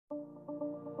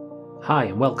Hi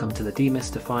and welcome to the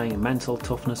Demystifying Mental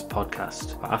Toughness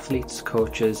podcast for athletes,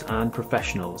 coaches and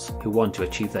professionals who want to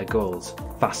achieve their goals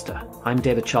faster. I'm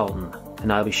David Charlton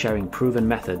and I'll be sharing proven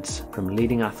methods from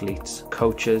leading athletes,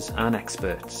 coaches and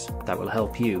experts that will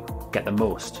help you get the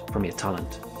most from your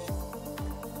talent.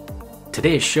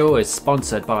 Today's show is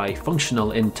sponsored by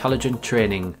Functional Intelligent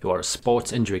Training, who are a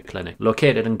sports injury clinic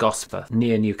located in Gosforth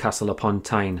near Newcastle upon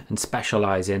Tyne and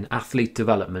specialise in athlete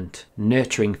development,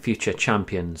 nurturing future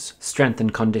champions, strength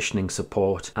and conditioning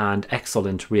support and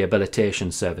excellent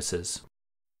rehabilitation services.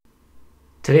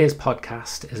 Today's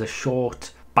podcast is a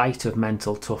short bite of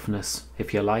mental toughness,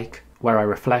 if you like, where I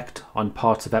reflect on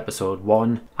parts of episode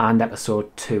 1 and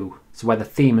episode 2. So where the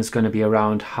theme is going to be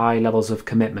around high levels of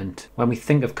commitment. When we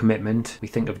think of commitment, we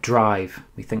think of drive,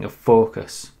 we think of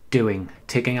focus, doing,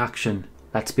 taking action.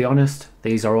 Let's be honest,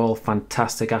 these are all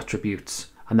fantastic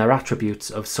attributes, and they're attributes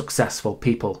of successful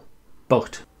people.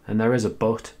 But, and there is a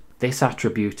but, this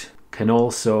attribute can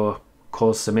also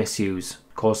cause some issues,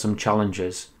 cause some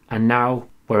challenges. And now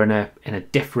we're in a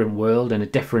different world, in a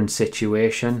different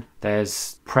situation.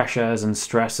 There's pressures and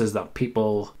stresses that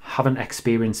people haven't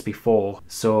experienced before.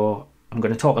 So I'm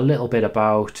going to talk a little bit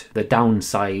about the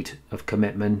downside of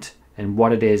commitment and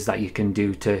what it is that you can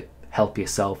do to help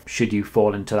yourself should you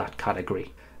fall into that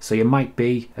category. So you might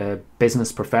be a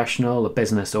business professional, a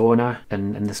business owner,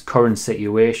 and this current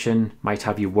situation might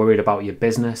have you worried about your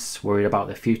business, worried about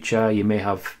the future. You may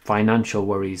have financial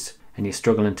worries and you're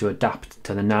struggling to adapt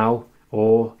to the now.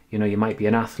 Or, you might be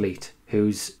an athlete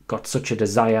who's got such a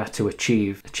desire to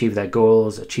achieve their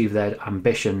goals, achieve their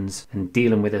ambitions, and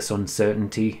dealing with this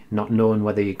uncertainty, not knowing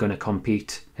whether you're going to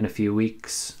compete in a few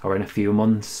weeks or in a few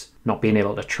months, not being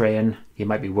able to train. You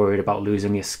might be worried about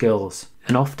losing your skills.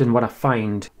 And often what I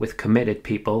find with committed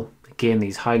people, again,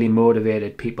 these highly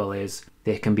motivated people, is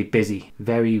they can be busy,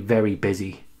 very, very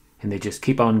busy, and they just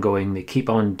keep on going, they keep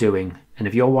on doing. And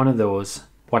if you're one of those,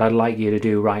 what I'd like you to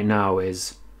do right now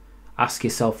is ask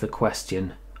yourself the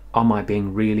question, am I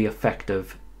being really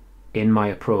effective in my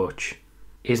approach?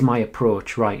 Is my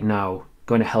approach right now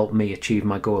going to help me achieve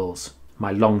my goals,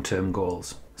 my long-term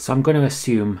goals? So I'm going to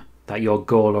assume that you're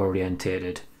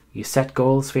goal-orientated. You set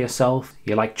goals for yourself,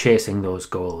 you like chasing those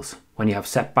goals. When you have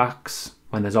setbacks,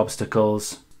 when there's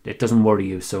obstacles, it doesn't worry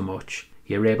you so much.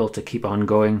 You're able to keep on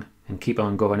going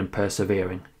and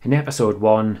persevering. In episode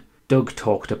 1, Doug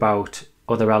talked about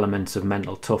other elements of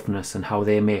mental toughness and how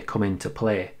they may come into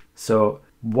play. So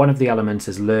one of the elements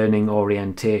is learning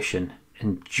orientation.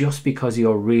 And just because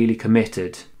you're really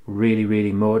committed, really,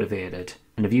 really motivated,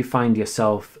 and if you find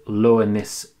yourself low in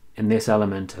this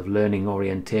element of learning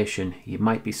orientation, you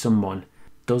might be someone who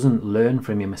doesn't learn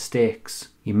from your mistakes.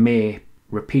 You may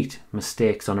repeat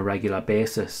mistakes on a regular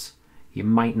basis. You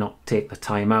might not take the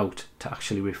time out to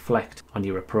actually reflect on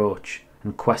your approach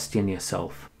and question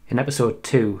yourself. In episode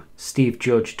 2, Steve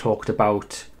Judge talked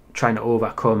about trying to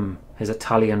overcome his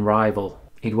Italian rival.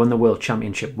 He'd won the World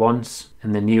Championship once,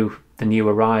 and the new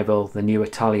arrival, the new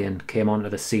Italian, came onto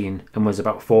the scene and was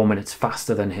about 4 minutes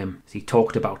faster than him. He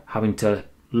talked about having to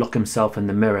look himself in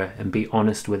the mirror and be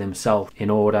honest with himself in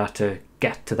order to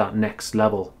get to that next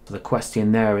level. So the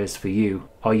question there is for you,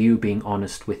 are you being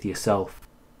honest with yourself?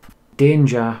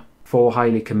 Danger for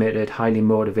highly committed, highly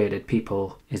motivated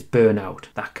people is burnout.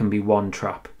 That can be one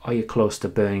trap. Are you close to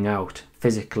burning out?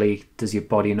 Physically, does your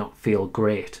body not feel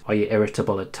great? Are you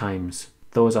irritable at times?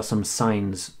 Those are some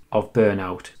signs of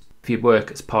burnout. If you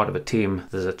work as part of a team,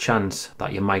 there's a chance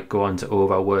that you might go on to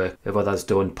overwork if others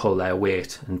don't pull their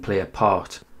weight and play a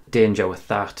part. Danger with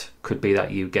that could be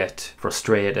that you get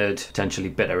frustrated, potentially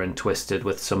bitter and twisted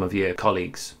with some of your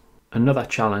colleagues. Another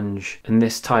challenge, and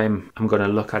this time I'm going to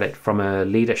look at it from a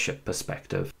leadership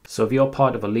perspective. So if you're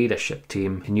part of a leadership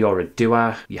team and you're a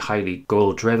doer, you're highly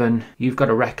goal driven, you've got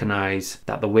to recognise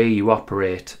that the way you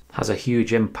operate has a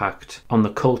huge impact on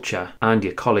the culture and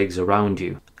your colleagues around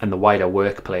you and the wider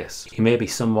workplace. You may be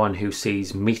someone who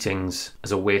sees meetings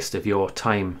as a waste of your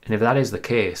time, and if that is the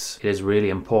case, it is really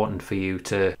important for you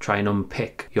to try and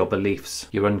unpick your beliefs,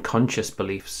 your unconscious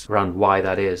beliefs around why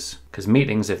that is. Because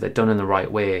meetings, if they're done in the right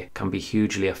way, can be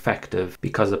hugely effective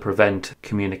because they prevent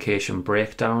communication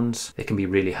breakdowns. They can be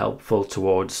really helpful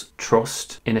towards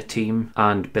trust in a team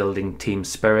and building team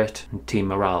spirit and team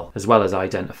morale, as well as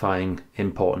identifying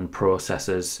important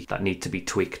processes that need to be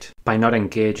tweaked. By not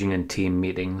engaging in team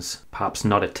meetings, perhaps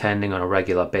not attending on a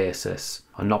regular basis,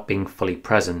 or not being fully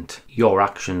present, your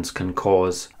actions can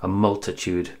cause a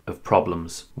multitude of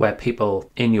problems where people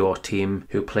in your team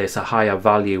who place a higher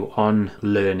value on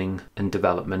learning and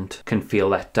development can feel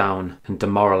let down and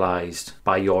demoralized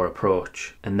by your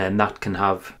approach. And then that can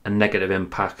have a negative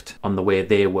impact on the way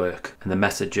they work and the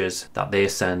messages that they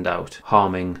send out,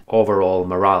 harming overall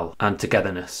morale and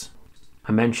togetherness.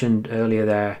 I mentioned earlier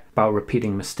there about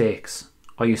repeating mistakes.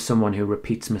 Are you someone who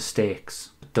repeats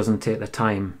mistakes, doesn't take the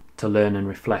time to learn and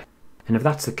reflect? And if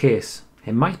that's the case,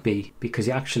 it might be because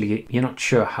you're not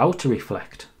sure how to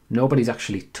reflect. Nobody's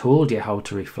actually told you how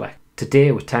to reflect.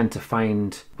 Today we tend to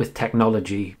find with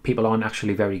technology, people aren't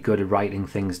actually very good at writing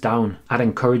things down. I'd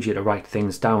encourage you to write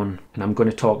things down, and I'm going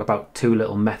to talk about 2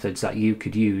 little methods that you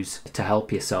could use to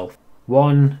help yourself.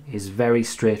 One is very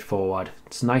straightforward.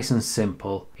 It's nice and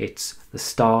simple. It's the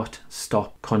start,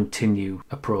 stop, continue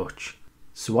approach.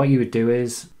 So what you would do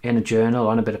is, in a journal,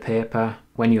 on a bit of paper,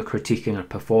 when you're critiquing a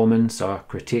performance or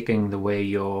critiquing the way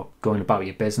you're going about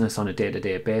your business on a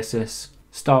day-to-day basis,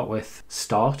 start with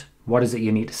start. What is it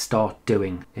you need to start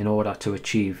doing in order to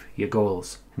achieve your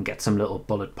goals? And get some little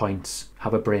bullet points.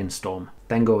 Have a brainstorm.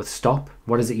 Then go with stop.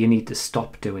 What is it you need to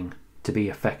stop doing to be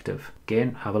effective?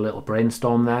 Again, have a little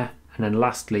brainstorm there. And then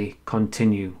lastly,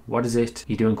 continue. What is it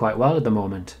you're doing quite well at the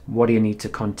moment? What do you need to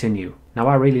continue? Now,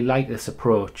 I really like this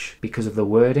approach because of the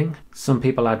wording. Some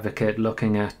people advocate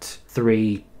looking at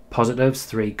 3 positives,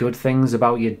 3 good things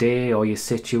about your day or your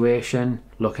situation,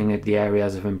 looking at the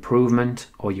areas of improvement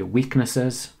or your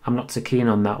weaknesses. I'm not so keen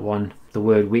on that one. The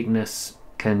word weakness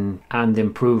and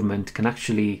improvement can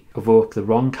actually evoke the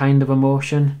wrong kind of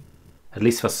emotion. At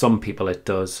least for some people it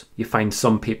does. You find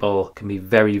some people can be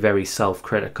very, very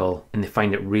self-critical and they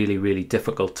find it really, really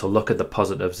difficult to look at the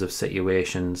positives of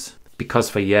situations because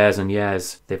for years and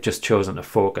years they've just chosen to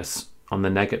focus on the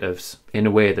negatives. In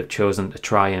a way, they've chosen to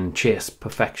try and chase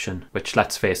perfection, which,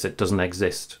 let's face it, doesn't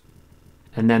exist.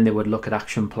 And then they would look at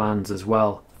action plans as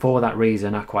well. For that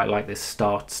reason, I quite like this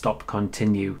start, stop,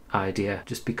 continue idea,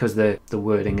 just because the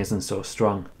wording isn't so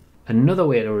strong. Another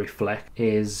way to reflect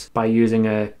is by using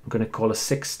I'm going to call a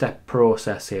 6-step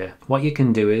process here. What you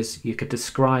can do is you could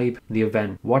describe the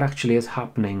event, what actually is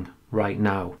happening right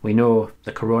now. We know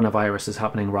the coronavirus is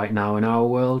happening right now in our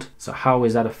world, so how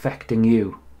is that affecting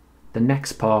you? The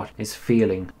next part is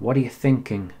feeling. What are you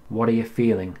thinking? What are you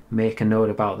feeling? Make a note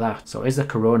about that. So is the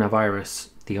coronavirus,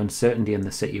 the uncertainty in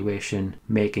the situation,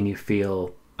 making you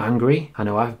feel angry? I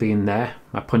know I've been there.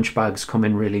 My punch bags come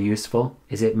in really useful.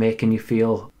 Is it making you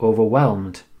feel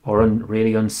overwhelmed or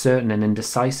really uncertain and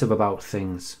indecisive about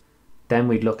things? Then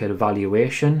we'd look at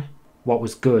evaluation. What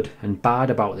was good and bad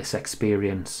about this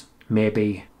experience?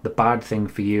 Maybe the bad thing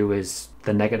for you is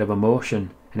the negative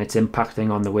emotion and it's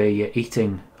impacting on the way you're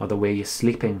eating or the way you're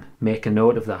sleeping. Make a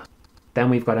note of that. Then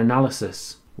we've got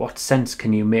analysis. What sense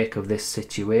can you make of this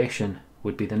situation?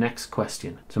 Would be the next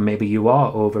question. So maybe you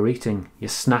are overeating, you're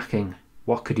snacking.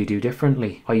 What could you do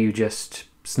differently? Are you just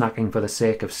snacking for the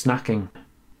sake of snacking?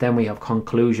 Then we have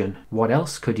conclusion. What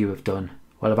else could you have done?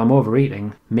 Well, if I'm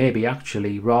overeating, maybe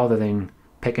actually rather than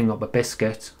picking up a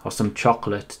biscuit or some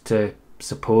chocolate to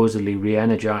supposedly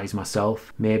re-energize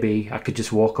myself, maybe I could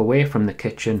just walk away from the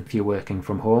kitchen if you're working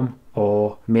from home.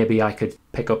 Or maybe I could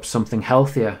pick up something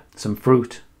healthier, some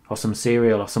fruit or some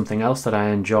cereal or something else that I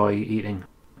enjoy eating.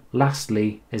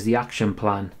 Lastly is the action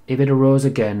plan. If it arose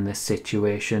again, this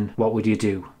situation, what would you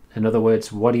do? In other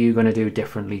words, what are you going to do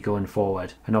differently going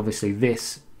forward? And obviously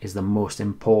this is the most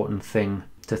important thing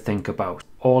to think about.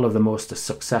 All of the most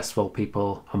successful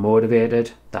people are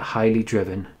motivated, they're highly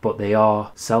driven, but they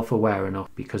are self-aware enough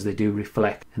because they do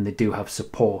reflect and they do have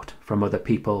support from other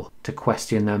people to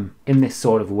question them in this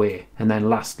sort of way. And then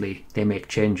lastly, they make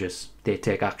changes, they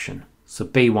take action. So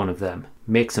be one of them.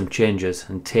 Make some changes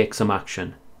and take some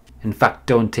action. In fact,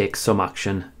 don't take some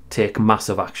action, take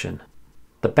massive action.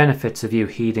 The benefits of you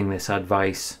heeding this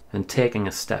advice and taking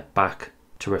a step back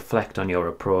to reflect on your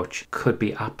approach could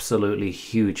be absolutely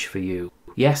huge for you.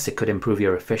 Yes, it could improve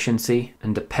your efficiency,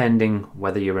 and depending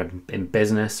whether you're in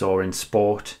business or in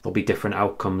sport, there'll be different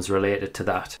outcomes related to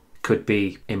that. It could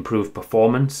be improved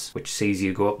performance, which sees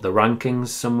you go up the rankings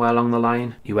somewhere along the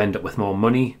line. You end up with more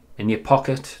money in your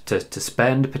pocket to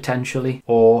spend potentially.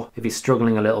 Or if you're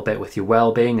struggling a little bit with your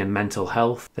well-being and mental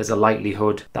health, there's a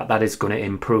likelihood that that is going to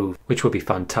improve, which would be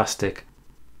fantastic.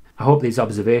 I hope these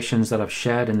observations that I've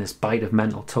shared in this bite of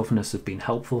mental toughness have been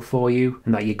helpful for you,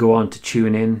 and that you go on to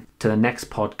tune in to the next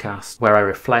podcast where I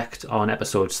reflect on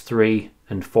episodes 3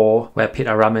 and 4, where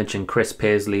Peter Ramage and Chris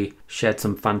Paisley shared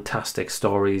some fantastic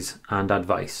stories and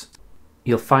advice.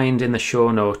 You'll find in the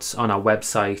show notes on our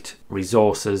website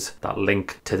resources that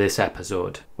link to this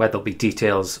episode, where there'll be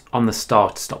details on the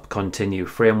Start, Stop, Continue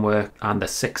framework and the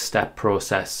 6-step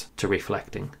process to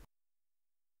reflecting.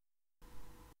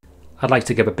 I'd like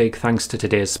to give a big thanks to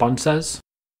today's sponsors.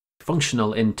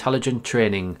 Functional Intelligent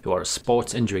Training, who are a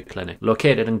sports injury clinic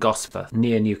located in Gosforth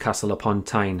near Newcastle upon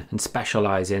Tyne and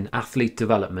specialise in athlete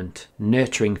development,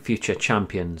 nurturing future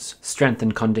champions, strength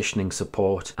and conditioning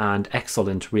support and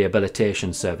excellent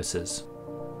rehabilitation services.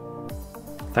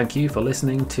 Thank you for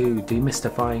listening to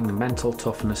Demystifying Mental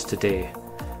Toughness today.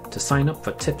 To sign up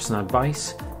for tips and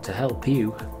advice to help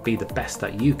you be the best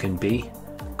that you can be,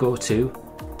 go to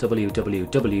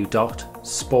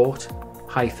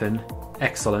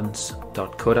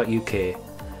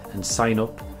www.sport-excellence.co.uk and sign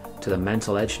up to the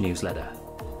Mental Edge newsletter.